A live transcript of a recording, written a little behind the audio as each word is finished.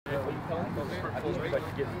I just expect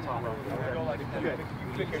to get the top off.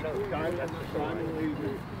 You pick your nose. That's the sign.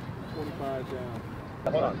 25 down.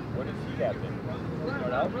 Hold on. What does he have then?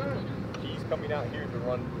 Start out? He's coming out here to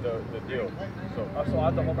run the deal. So I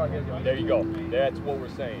have to hold on here. There you go. That's what we're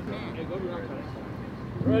saying.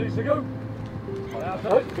 Ready, to go.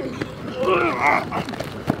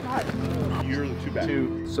 You're the two back.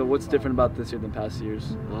 So what's different about this year than past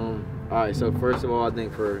years? All right. So first of all, I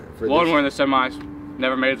think for one, we're in the semis.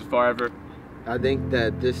 Never made it this far ever. I think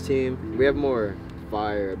that this team, we have more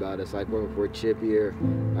fire about us. Like we're chippier.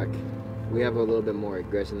 Like we have a little bit more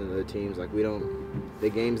aggression than other teams. Like we don't, the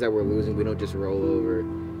games that we're losing, we don't just roll over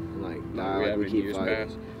and like die. Like we keep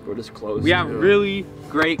fighting. We're just close. We have really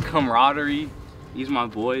great camaraderie. These are my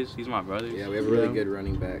boys. These are my brothers. Yeah, we have a really good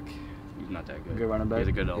running back. He's not that good. Good running back. He has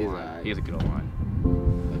a good O-line. He has a good O-line.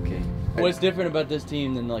 Okay. What's different about this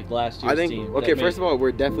team than like last year's team? I think. Okay, first of all,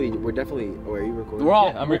 we're definitely. Oh, are you recording? We're all.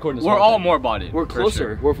 Yeah, I'm recording this. We're all more bodied. We're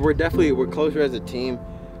closer. Sure. We're closer as a team.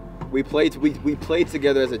 We played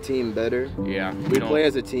together as a team better. Yeah. We play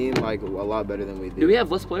as a team like a lot better than we do. Do we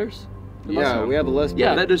have less players? Yeah, we have less.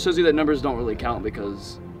 Yeah, that just shows you that numbers don't really count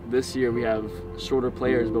because this year we have shorter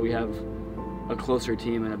players, but we have a closer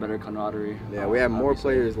team and a better camaraderie. Yeah, we had more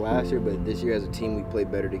players last year, but this year as a team we played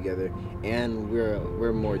better together, and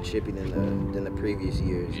we're more chippy than the previous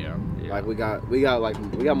years. Yeah. Like we got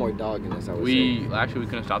more dog in us. I would say. Actually we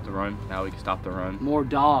couldn't stop the run. Now we can stop the run. More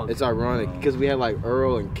dog. It's ironic because we had like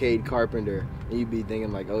Earl and Cade Carpenter, and you'd be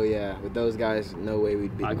thinking like, oh yeah, with those guys, no way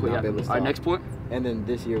we'd be, not be able to stop. Our next point. And then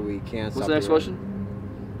this year we can't. What's stop the next run.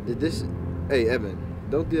 question? Hey Evan,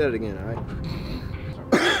 don't do that again, all right?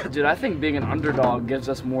 Dude, I think being an underdog gives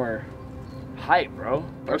us more hype, bro.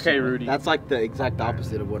 Okay, Rudy. That's like the exact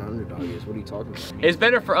opposite of what an underdog is. What are you talking about? It's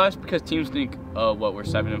better for us because teams think, we're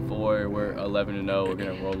 7-4, we're 11-0, we're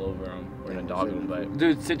gonna roll over them, we're gonna dog them. But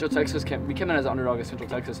dude, Central Texas we came in as an underdog at Central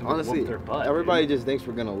Texas and honestly, whooped their butt. Everybody just thinks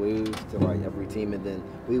we're gonna lose to like every team, and then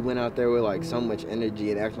we went out there with like so much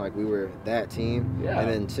energy and acting like we were that team. Yeah. And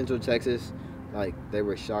then Central Texas, like they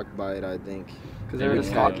were shocked by it, I think. Because they were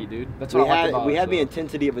just cocky, dude. That's what we had the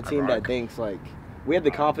intensity of a team that thinks like we had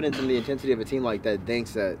the confidence and the intensity of a team like that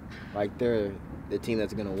thinks that like they're the team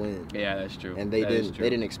that's gonna win. Yeah, that's true. And they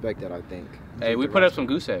didn't expect that, I think. Hey, we put up some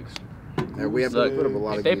goose eggs. And we put up a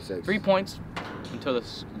lot of goose eggs. 3 points until the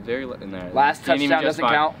very in there. Last touchdown doesn't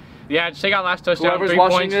count. Yeah, just take out last touchdown. Whoever's 3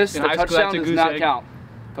 watching points. this, In the high school, touchdown that's a does goose not egg. count.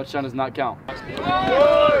 Touchdown does not count.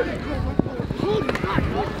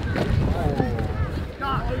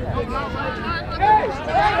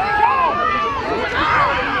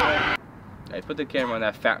 Hey, put the camera on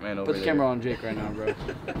that fat man over there. Put the camera on Jake right now, bro.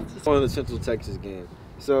 One of the Central Texas game.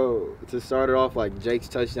 So to start it off, like Jake's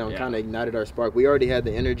touchdown kind of ignited our spark. We already had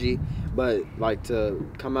the energy, but like to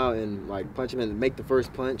come out and like punch him and make the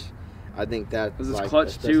first punch, I think that This is like,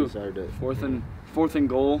 clutch too. Fourth and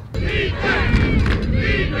goal.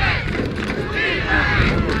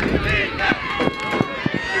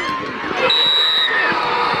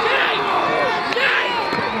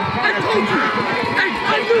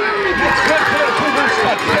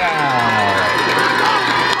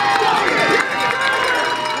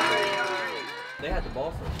 They had the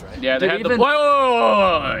ball first, right? Yeah, they had the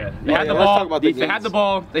ball. They had the ball. They had the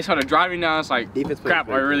ball. They started driving down. It's like, crap,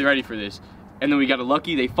 are we really ready for this? And then we got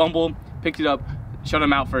lucky. They fumbled, picked it up, shut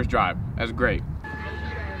them out first drive. That's great.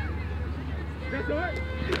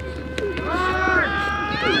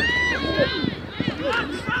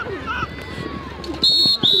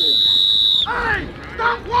 Hey,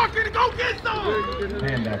 stop walking and go get some!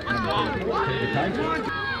 Hand up.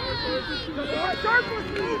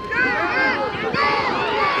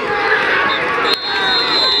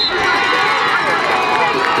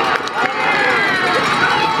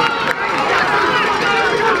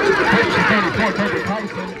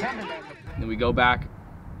 Then we go back.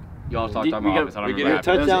 Y'all talked about offense. I don't remember.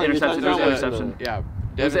 Touchdown, Interception. Yeah,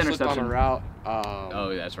 It was Devin an slipped on a interception. route.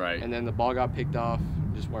 Oh, that's right. And then the ball got picked off.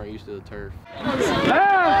 Just weren't used to the turf.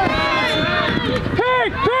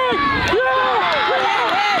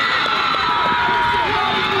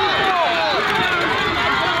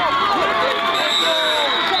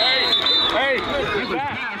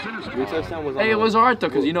 Your touchdown was on Hey, it was alright though,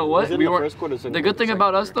 cause you know what? Was it We the weren't. first quarter, second The good thing quarter?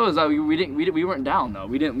 about us though is that we weren't down though.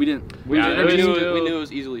 We didn't. We knew it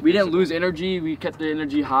was easily. We didn't lose energy. We kept the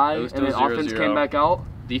energy high, and then offense came back out.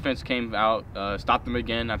 Defense came out, stopped them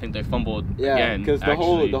again. I think they fumbled Yeah, again. because the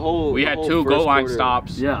whole we had the whole two first goal line quarter-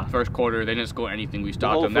 stops. Yeah. First quarter, they didn't score anything. We The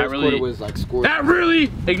stopped whole them. That first really quarter was like scored. That really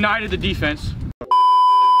ignited the defense.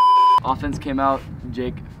 Offense came out.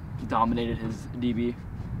 Jake dominated his DB,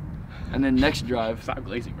 and then next drive. Stop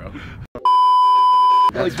glazing, bro.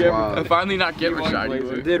 That's wild. Finally not camera shy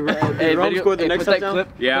anymore. Did Rome score the next touchdown? Clip?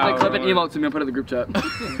 Yeah. Put that clip and email it to me and put it in the group chat.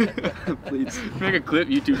 Please. Make a clip,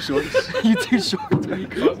 YouTube Shorts. YouTube Shorts.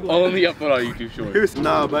 Only upload on YouTube Shorts.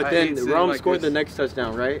 No, but then Rome scored the next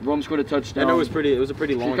touchdown, right? Rome scored a touchdown. And it was a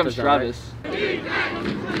pretty long touchdown. Here comes Travis.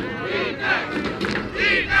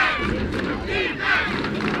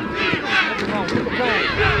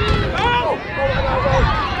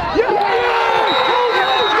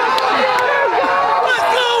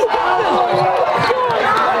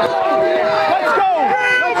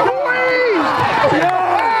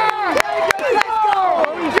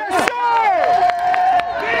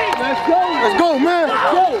 Let's go, man!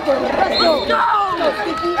 Let's go!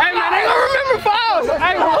 Hey, man, they gonna remember fouls!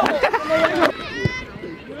 Hey,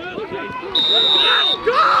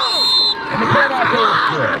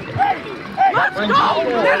 Let's go!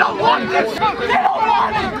 They don't want this! They don't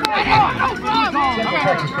want it!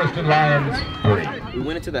 Texas Christian Lions 3. We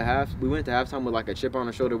went into halftime with like a chip on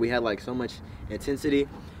our shoulder. We had like so much intensity,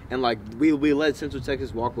 and like we let Central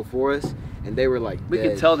Texas walk before us, and they were like we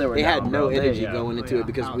could tell they had no energy going into it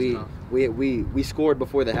because we scored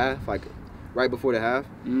before the half, like right before the half,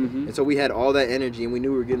 and so we had all that energy, and we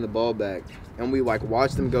knew we were getting the ball back, and we like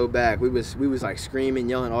watched them go back. We was like screaming,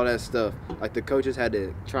 yelling, all that stuff. Like the coaches had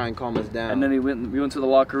to try and calm us down. And then we went to the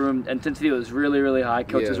locker room. Intensity was really, really high.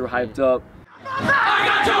 Coaches were hyped up. I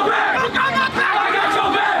got your back! Who got my back? I got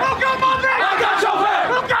your back! Who got my back? I got your back!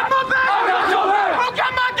 Who got my back? I got your back! Who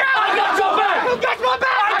got my back? I got your back! Who got my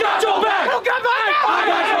back? I got your back! Who got my back? I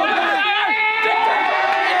got your back!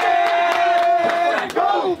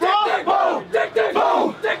 Boom! Boom! Tick tick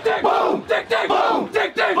boom! Tick tick boom! Tick tick boom!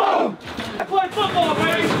 Tick tick boom! I play football,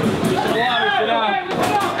 baby!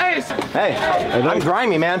 Hey, don't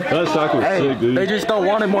grimy, man. That soccer was sick, dude. They just don't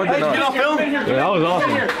want it more than us. Yeah, that was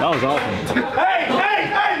awesome. That was awesome.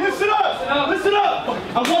 Hey, listen up! Listen up!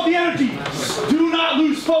 I want the energy. Do not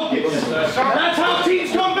lose focus. That's how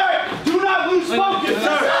teams come back. Do not lose focus.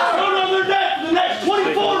 Go on their net for the next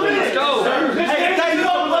 24 minutes. Let's go.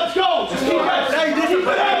 Let's go. Just keep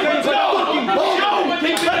that. Let's go.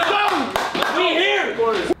 We here.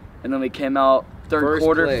 And then we came out third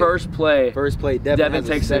quarter, first play. Devin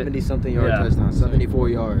takes a 70-something yard touchdown, 74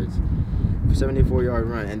 yards. 74-yard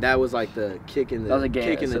run, and that was like the kick in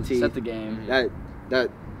the teeth. Set the game. That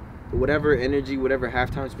whatever energy, whatever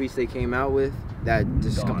halftime speech they came out with, that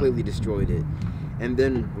just completely destroyed it. And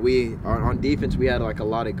then on defense, we had like a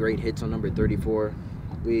lot of great hits on number 34.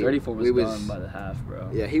 34 was done by the half, bro.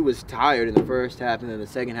 Yeah, he was tired in the first half, and then the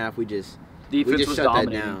second half we just was shut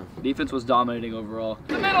dominating. that down. Defense was dominating overall.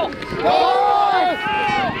 The middle.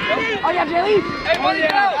 Oh yeah, Jaylee. Hey, buddy,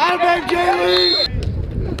 out back, Jaylee.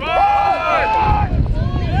 Oh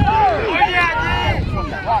yeah,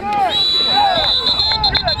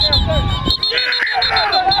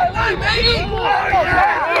 hey, baby.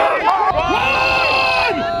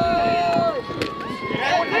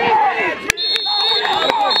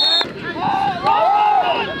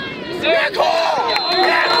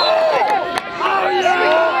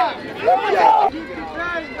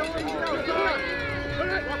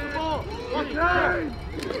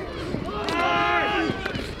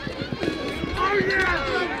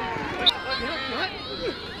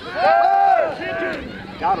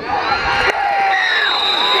 Got him.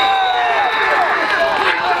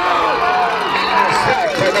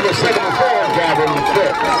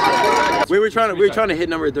 We were trying to hit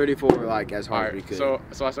number 34 like as hard as we could. So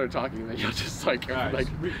I started talking, and then y'all just like run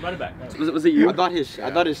it back. Was it you? I thought his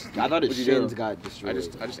shins got destroyed.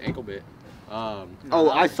 I just ankle bit.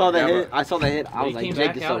 I saw the hit. I was like,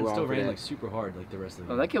 Jake is so wrong. Still ran like super hard like the rest of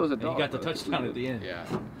the. Oh, that kid was a dog. He got the touchdown at the end. Yeah.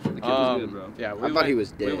 The kid was good, bro. Yeah. I thought he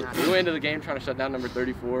was dead. We went into the game trying to shut down number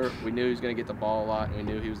 34. We knew he was going to get the ball a lot, and we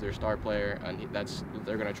knew he was their star player, and that's what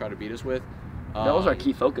they're going to try to beat us with. That was our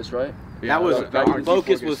key focus, right? Yeah, our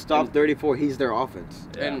focus was stop 34. He's their offense.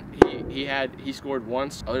 And he scored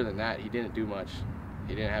once. Other than that, he didn't do much.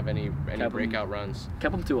 He didn't have any breakout runs.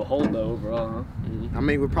 Kept him to a hold though overall, huh? I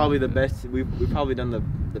mean, we're probably the best. We've probably done the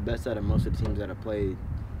best out of most of the teams that have played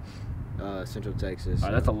Central Texas. All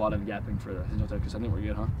right, that's a lot of yapping for the Central Texas. I think we're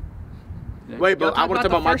good, huh? Yeah. Wait, but I want to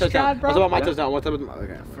talk about my touchdown. Let's talk about my touchdown.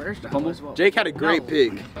 Okay. First fumble. Jake had a great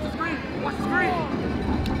pick. Watch the screen.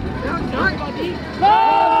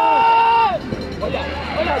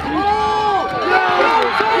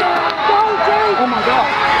 Oh my God.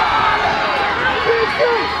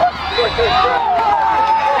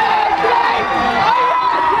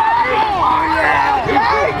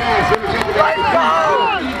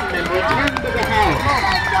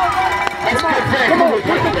 Come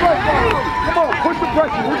on, push the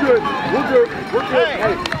pressure. We're good.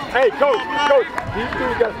 Hey, coach.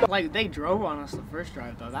 Like, they drove on us the first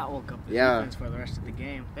drive, though. That woke up the defense for the rest of the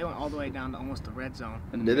game. They went all the way down to almost the red zone.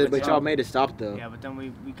 But y'all made it stop, though. Yeah, but then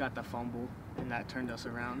we got the fumble, and that turned us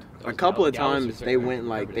around. A couple of times they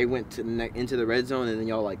went into the red zone, and then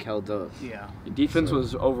y'all like held up. Yeah. The defense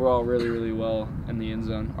was overall really well in the end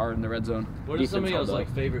zone or in the red zone. What are some of y'all's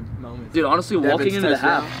like favorite moments? Dude, honestly, walking into the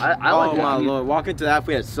half, I like. Oh my lord, walking to the half,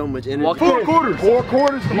 we had so much energy. 4 quarters. 4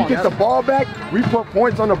 quarters. We get the ball back. We put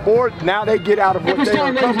points on the board. Now they get out of what they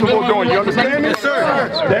are comfortable doing. You understand me? Yes,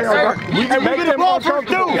 sir. They are. We can make them all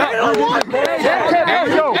comfortable. Hey,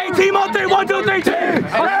 team on 3, 1, 2, 3, team.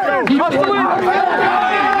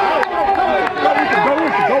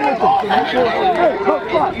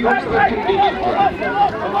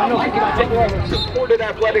 Supported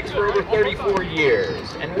athletics for over 34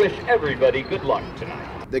 years and wish everybody good luck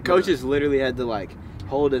tonight. The coaches literally had to like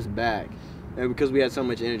hold us back because we had so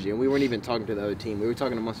much energy, and we weren't even talking to the other team. We were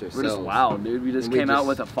talking amongst ourselves. We're just loud, dude. We just came out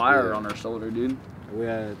with a fire on our shoulder, dude.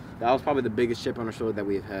 That was probably the biggest chip on our shoulder that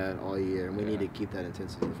we've had all year, and we need to keep that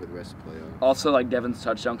intensity for the rest of the playoffs. Also, like Devin's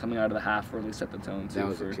touchdown coming out of the half really set the tone too. That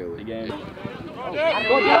was for a killer. the game.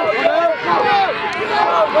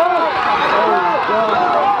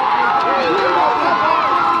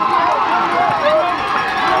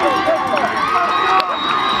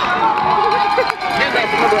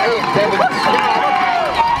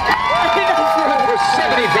 For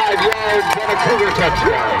 75 yards and a Cougar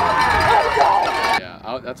touchdown.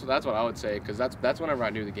 That's what I would say, because that's whenever I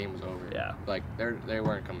knew the game was over. Yeah. Like they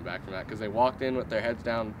weren't coming back from that, because they walked in with their heads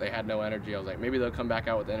down. They had no energy. I was like, maybe they'll come back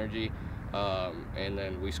out with energy. And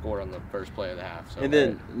then we scored on the first play of the half. So. And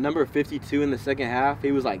then number 52 in the second half,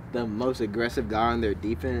 he was like the most aggressive guy on their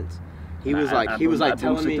defense. He was like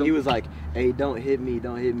telling me, he was like, "Hey, don't hit me,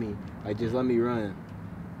 like just let me run."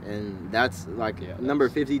 And that's like number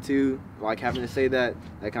 52, like having to say that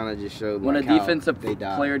kind of just showed when like a defensive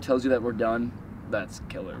how player tells you that we're done, that's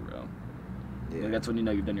killer, bro. Yeah. Like, that's when you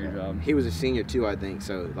know you've done your job. He was a senior too, I think.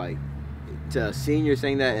 So like, to a senior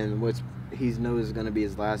saying that, and what he knows is gonna be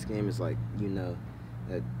his last game, is like, you know,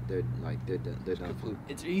 that they're done.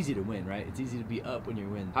 It's easy to win, right? It's easy to be up when you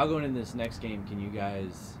win. How going in this next game can you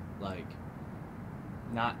guys like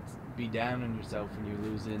not be down on yourself when you're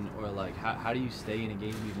losing, or like how do you stay in a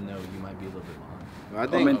game even though you might be a little bit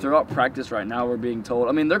behind? I mean, throughout practice right now, we're being told.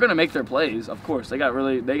 I mean, they're gonna make their plays, of course. They got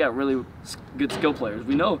really good skill players.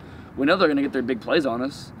 We know they're gonna get their big plays on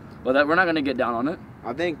us, but that we're not gonna get down on it.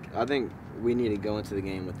 I think we need to go into the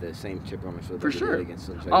game with the same chip on our shoulder. For sure. Against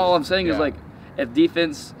All I'm saying is like, if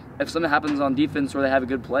something happens on defense where they have a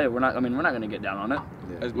good play, we're not gonna get down on it.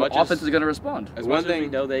 Yeah. As much offense is gonna respond. As much as we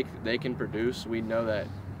know they can produce, we know that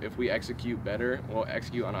if we execute better, we'll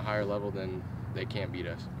execute on a higher level, then they can't beat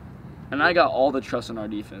us. And I got all the trust in our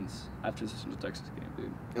defense after this Texas game,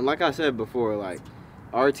 dude. And like I said before, like,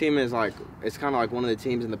 our team is like, it's kind of like one of the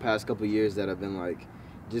teams in the past couple of years that have been like,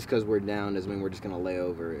 just because we're down doesn't mean we're just gonna lay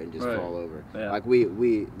over and just fall over. Yeah. Like we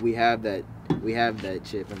have that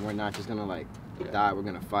chip, and we're not just gonna like die. We're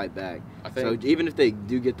gonna fight back. So even if they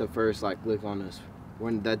do get the first like lick on us,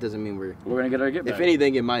 that doesn't mean we're gonna get our get back. If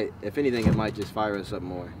anything, it might just fire us up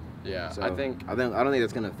more. Yeah, so I don't think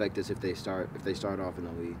that's gonna affect us if they start off in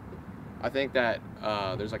the league. I think that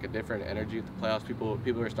there's like a different energy at the playoffs. People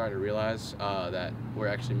are starting to realize that we're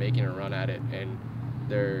actually making a run at it, and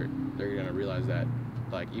they're gonna realize that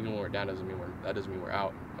like even when we're down doesn't mean we're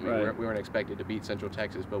out. I mean we weren't expected to beat Central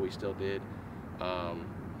Texas, but we still did.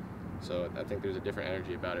 So I think there's a different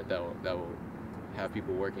energy about it that will have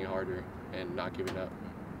people working harder and not giving up.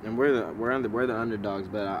 And we're the underdogs,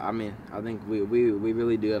 but I mean I think we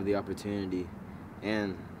really do have the opportunity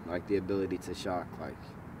and like the ability to shock like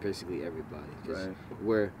basically everybody. Right.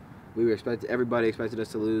 Everybody expected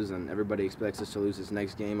us to lose, and everybody expects us to lose this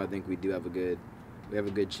next game. I think we have a good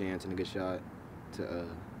chance and a good shot to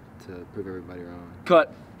prove everybody wrong.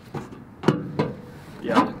 Cut.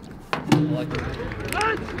 Yeah. Let's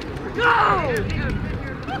go!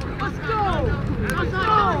 Let's go!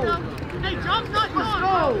 Hey, John's not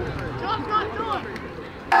done! John's not done!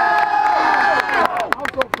 I'm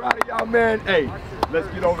so proud of y'all, man. Hey, let's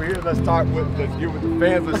get over here. Let's get with the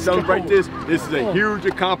fans. Let's celebrate this. This is a huge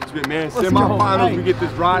accomplishment, man. Semifinals, we get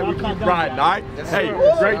this ride. We keep riding, all right? Hey,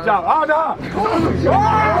 great job. Oh, no!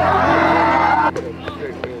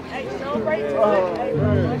 Hey, celebrate.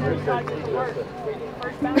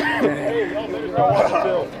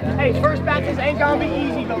 Hey, first matches ain't gonna be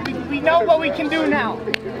easy, but we know what we can do now.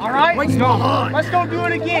 All right? Let's go do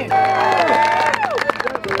it again.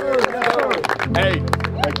 Hey,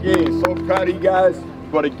 again, so proud of you guys.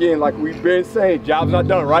 But again, like we've been saying, job's not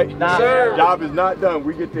done, right? Nah. Sir. Job is not done.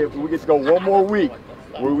 We get to go one more week.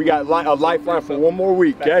 We got a lifeline for one more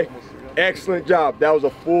week, okay? Excellent job. That was a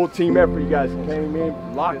full team effort. You guys came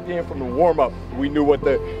in, locked in from the warm-up. We knew what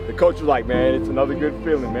the coach was like, man. It's another good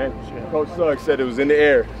feeling, man. Coach Suggs said it was in the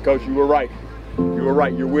air. Coach, you were right. You were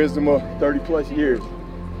right. Your wisdom of 30-plus years.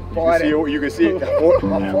 You can see it. 40.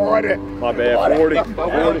 My bad, 40.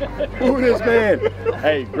 Who this man?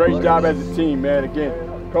 Hey, great job as a team, man. Again,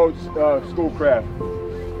 Coach Schoolcraft.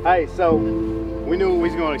 Hey, so we knew what we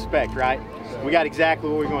was going to expect, right? We got exactly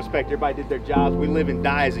what we were going to expect. Everybody did their jobs. We live and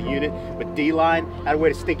die as a unit. But D-line had a way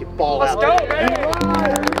to stink it ball out. Let's go, man.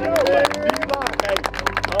 D-line. Hey,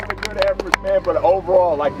 good efforts, man. But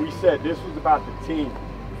overall, like we said, this was about the team.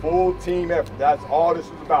 Full team effort. That's all this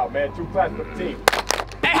was about, man. 2 claps for the team.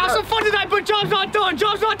 Hey, have some fun tonight, but job's not done.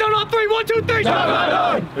 Job's not done on 3. 1, 2, 3. Job's not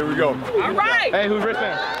done. Here we go. All right. Hey, who's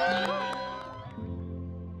wristband?